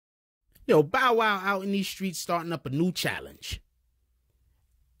Yo, Bow Wow out in these streets starting up a new challenge.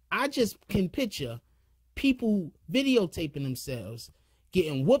 I just can picture people videotaping themselves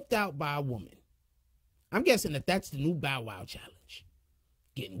getting whooped out by a woman. I'm guessing that that's the new Bow Wow challenge.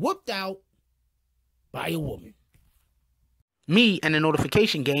 Getting whooped out by a woman. Me and the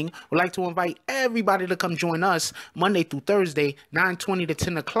Notification Gang would like to invite everybody to come join us Monday through Thursday, 9:20 to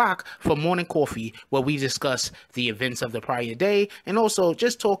 10 o'clock for morning coffee, where we discuss the events of the prior day and also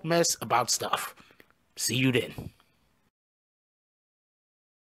just talk mess about stuff. See you then.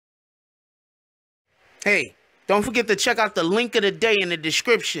 Hey, don't forget to check out the link of the day in the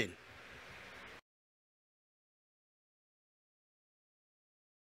description.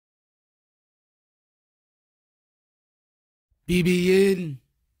 BBN,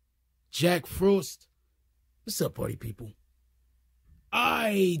 Jack Frost. What's up, party people?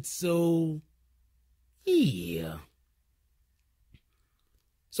 Alright, so yeah.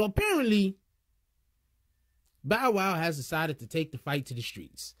 So apparently, Bow Wow has decided to take the fight to the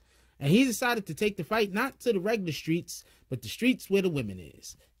streets. And he decided to take the fight not to the regular streets, but the streets where the women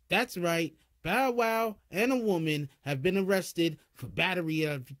is. That's right, Bow Wow and a woman have been arrested for battery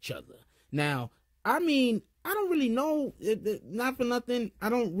of each other. Now, I mean, I don't really know, not for nothing, I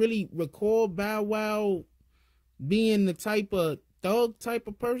don't really recall Bow Wow being the type of thug type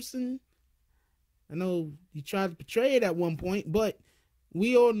of person. I know he tried to portray it at one point, but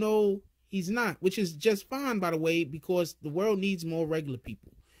we all know he's not, which is just fine, by the way, because the world needs more regular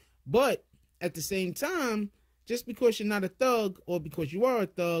people. But at the same time, just because you're not a thug or because you are a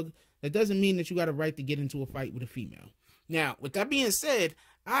thug, that doesn't mean that you got a right to get into a fight with a female. Now, with that being said,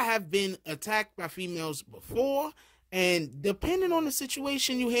 I have been attacked by females before, and depending on the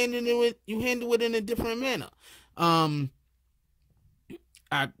situation, you handle it in a different manner. The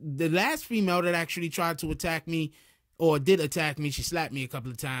last female that actually tried to attack me, or did attack me, she slapped me a couple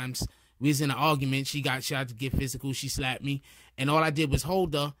of times. We was in an argument. She got shot to get physical. She slapped me, and all I did was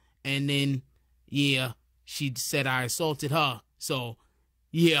hold her, and then, yeah, she said I assaulted her. So,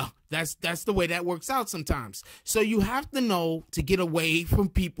 yeah, that's the way that works out sometimes. So you have to know to get away from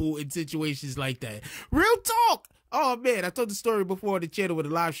people in situations like that. Real talk. Oh, man, I told the story before the channel with a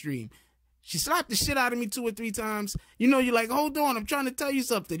live stream. She slapped the shit out of me 2 or 3 times. You know, you're like, hold on, I'm trying to tell you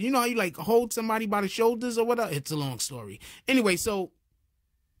something. You know how you like hold somebody by the shoulders or whatever? It's a long story. Anyway, so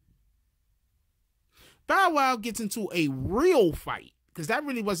Bow Wow gets into a real fight, because that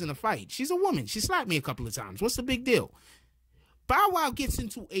really wasn't a fight. She's a woman. She slapped me a couple of times. What's the big deal? Bow Wow gets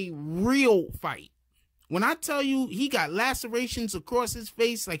into a real fight. When I tell you he got lacerations across his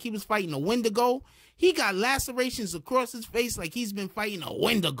face like he was fighting a Wendigo, he got lacerations across his face like he's been fighting a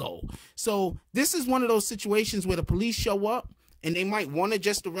Wendigo. So this is one of those situations where the police show up and they might want to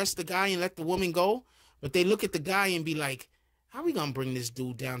just arrest the guy and let the woman go, but they look at the guy and be like, how are we gonna bring this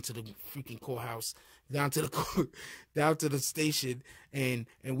dude down to the freaking courthouse, down to the station, and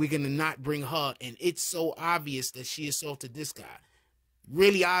we're gonna not bring her? And it's so obvious that she assaulted this guy.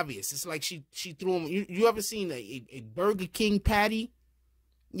 Really obvious. It's like she threw him. You ever seen a Burger King patty?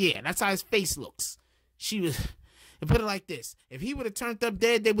 Yeah, that's how his face looks. She was, and put it like this: if he would have turned up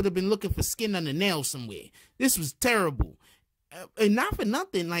dead, they would have been looking for skin on the nail somewhere. This was terrible. And not for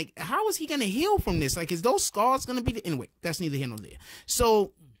nothing, like, how is he going to heal from this? Like, is those scars going to be... Anyway, that's neither here nor there.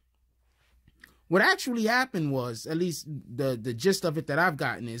 So, what actually happened was, at least the gist of it that I've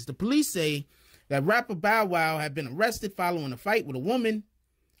gotten is, the police say that rapper Bow Wow had been arrested following a fight with a woman.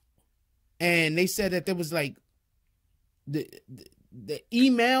 And they said that there was, like, the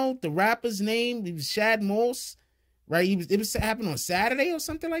email, the rapper's name, it was Shad Moss, right? It was happened on Saturday or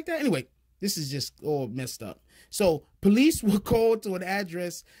something like that. Anyway, this is just all messed up. So police were called to an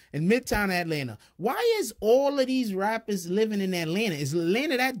address in Midtown Atlanta. Why is all of these rappers living in Atlanta? Is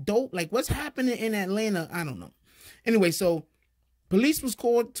Atlanta that dope? Like, what's happening in Atlanta? I don't know. Anyway, so police was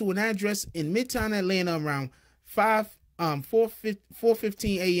called to an address in Midtown Atlanta around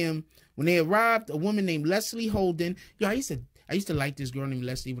 4:15 a.m. When they arrived, a woman named Leslie Holden. Yo, I used to like this girl named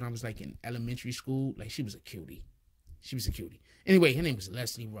Leslie when I was like in elementary school. Like, she was a cutie. She was a cutie. Anyway, her name was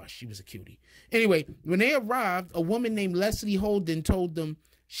Leslie Rush. She was a cutie. Anyway, when they arrived, a woman named Leslie Holden told them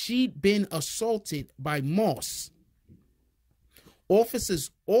she'd been assaulted by Moss. Officers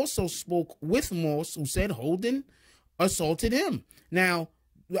also spoke with Moss, who said Holden assaulted him. Now,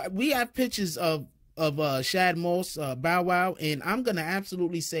 we have pictures of Shad Moss, Bow Wow, and I'm going to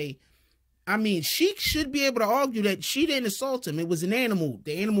absolutely say, I mean, she should be able to argue that she didn't assault him. It was an animal.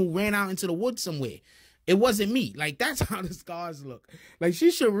 The animal ran out into the woods somewhere. It wasn't me. Like, that's how the scars look. Like, she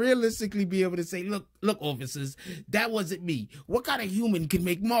should realistically be able to say, look, officers, that wasn't me. What kind of human can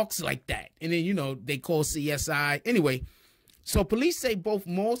make marks like that? And then, you know, they call CSI. Anyway, So police say both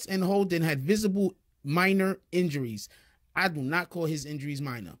Morse and Holden had visible minor injuries. I do not call his injuries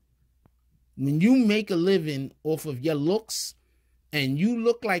minor. When you make a living off of your looks and you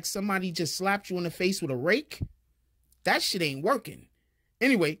look like somebody just slapped you in the face with a rake, that shit ain't working.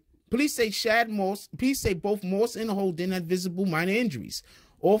 Anyway, police say both Morse and Holden had visible minor injuries.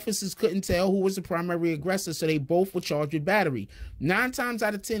 Officers couldn't tell who was the primary aggressor, so they both were charged with battery. 9 times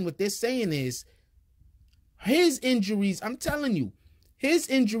out of 10, what they're saying is his injuries, I'm telling you, his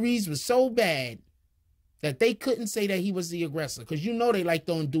injuries were so bad that they couldn't say that he was the aggressor. Because you know they like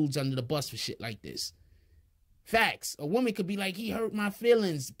throwing dudes under the bus for shit like this. Facts. A woman could be like, he hurt my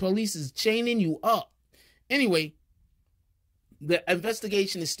feelings. Police is chaining you up. Anyway, the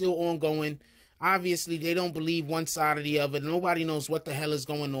investigation is still ongoing. Obviously, they don't believe one side or the other. Nobody knows what the hell is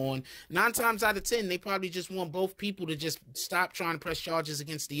going on. 9 times out of 10, they probably just want both people to just stop trying to press charges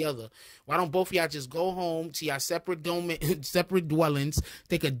against the other. Why don't both of y'all just go home to your separate dwellings,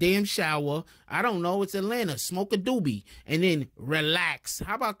 take a damn shower? I don't know. It's Atlanta. Smoke a doobie and then relax.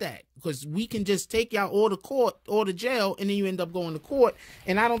 How about that? Because we can just take y'all or to court or to jail, and then you end up going to court.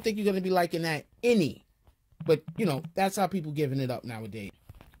 And I don't think you're going to be liking that any. But, you know, that's how people giving it up nowadays.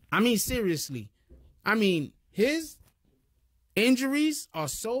 I mean, seriously. I mean, his injuries are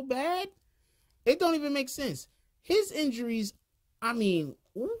so bad, it don't even make sense. His injuries, I mean,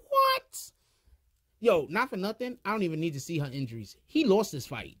 what? Yo, not for nothing, I don't even need to see her injuries. He lost this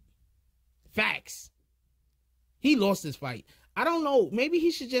fight. Facts. He lost this fight. I don't know. Maybe he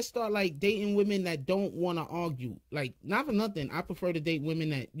should just start, like, dating women that don't want to argue. Like, not for nothing, I prefer to date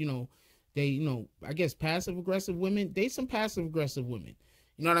women that, you know, they, you know, I guess passive-aggressive women. Date some passive-aggressive women.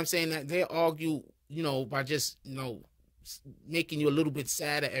 You know what I'm saying? That they argue, you know, by just, you know, making you a little bit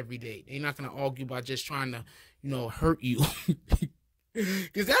sadder every day. They're not going to argue by just trying to, you know, hurt you.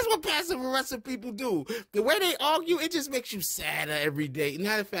 Because that's what passive-aggressive people do. The way they argue, it just makes you sadder every day.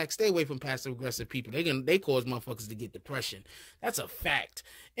 Matter of fact, stay away from passive-aggressive people. They cause motherfuckers to get depression. That's a fact.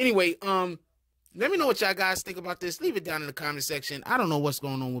 Anyway, let me know what y'all guys think about this. Leave it down in the comment section. I don't know what's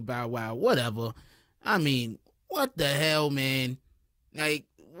going on with Bow Wow. Whatever. I mean, what the hell, man? Like,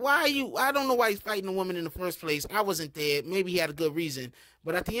 why are you? I don't know why he's fighting a woman in the first place. I wasn't there. Maybe he had a good reason.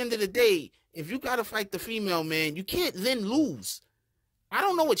 But at the end of the day, if you got to fight the female, man, you can't then lose. I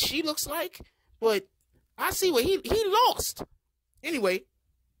don't know what she looks like, but I see what he lost. Anyway,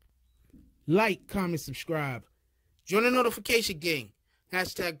 like, comment, subscribe. Join the notification gang.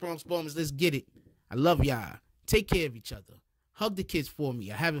 Hashtag Bronx Bombers. Let's get it. I love y'all. Take care of each other. Hug the kids for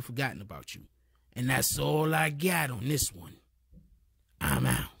me. I haven't forgotten about you. And that's all I got on this one. I'm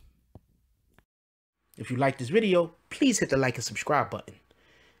out. If you like this video, please hit the like and subscribe button.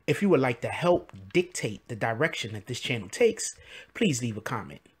 If you would like to help dictate the direction that this channel takes, please leave a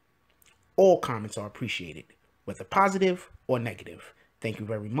comment. All comments are appreciated, whether positive or negative. Thank you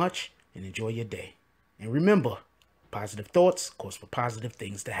very much and enjoy your day. And remember, positive thoughts cause for positive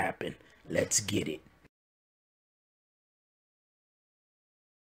things to happen. Let's get it.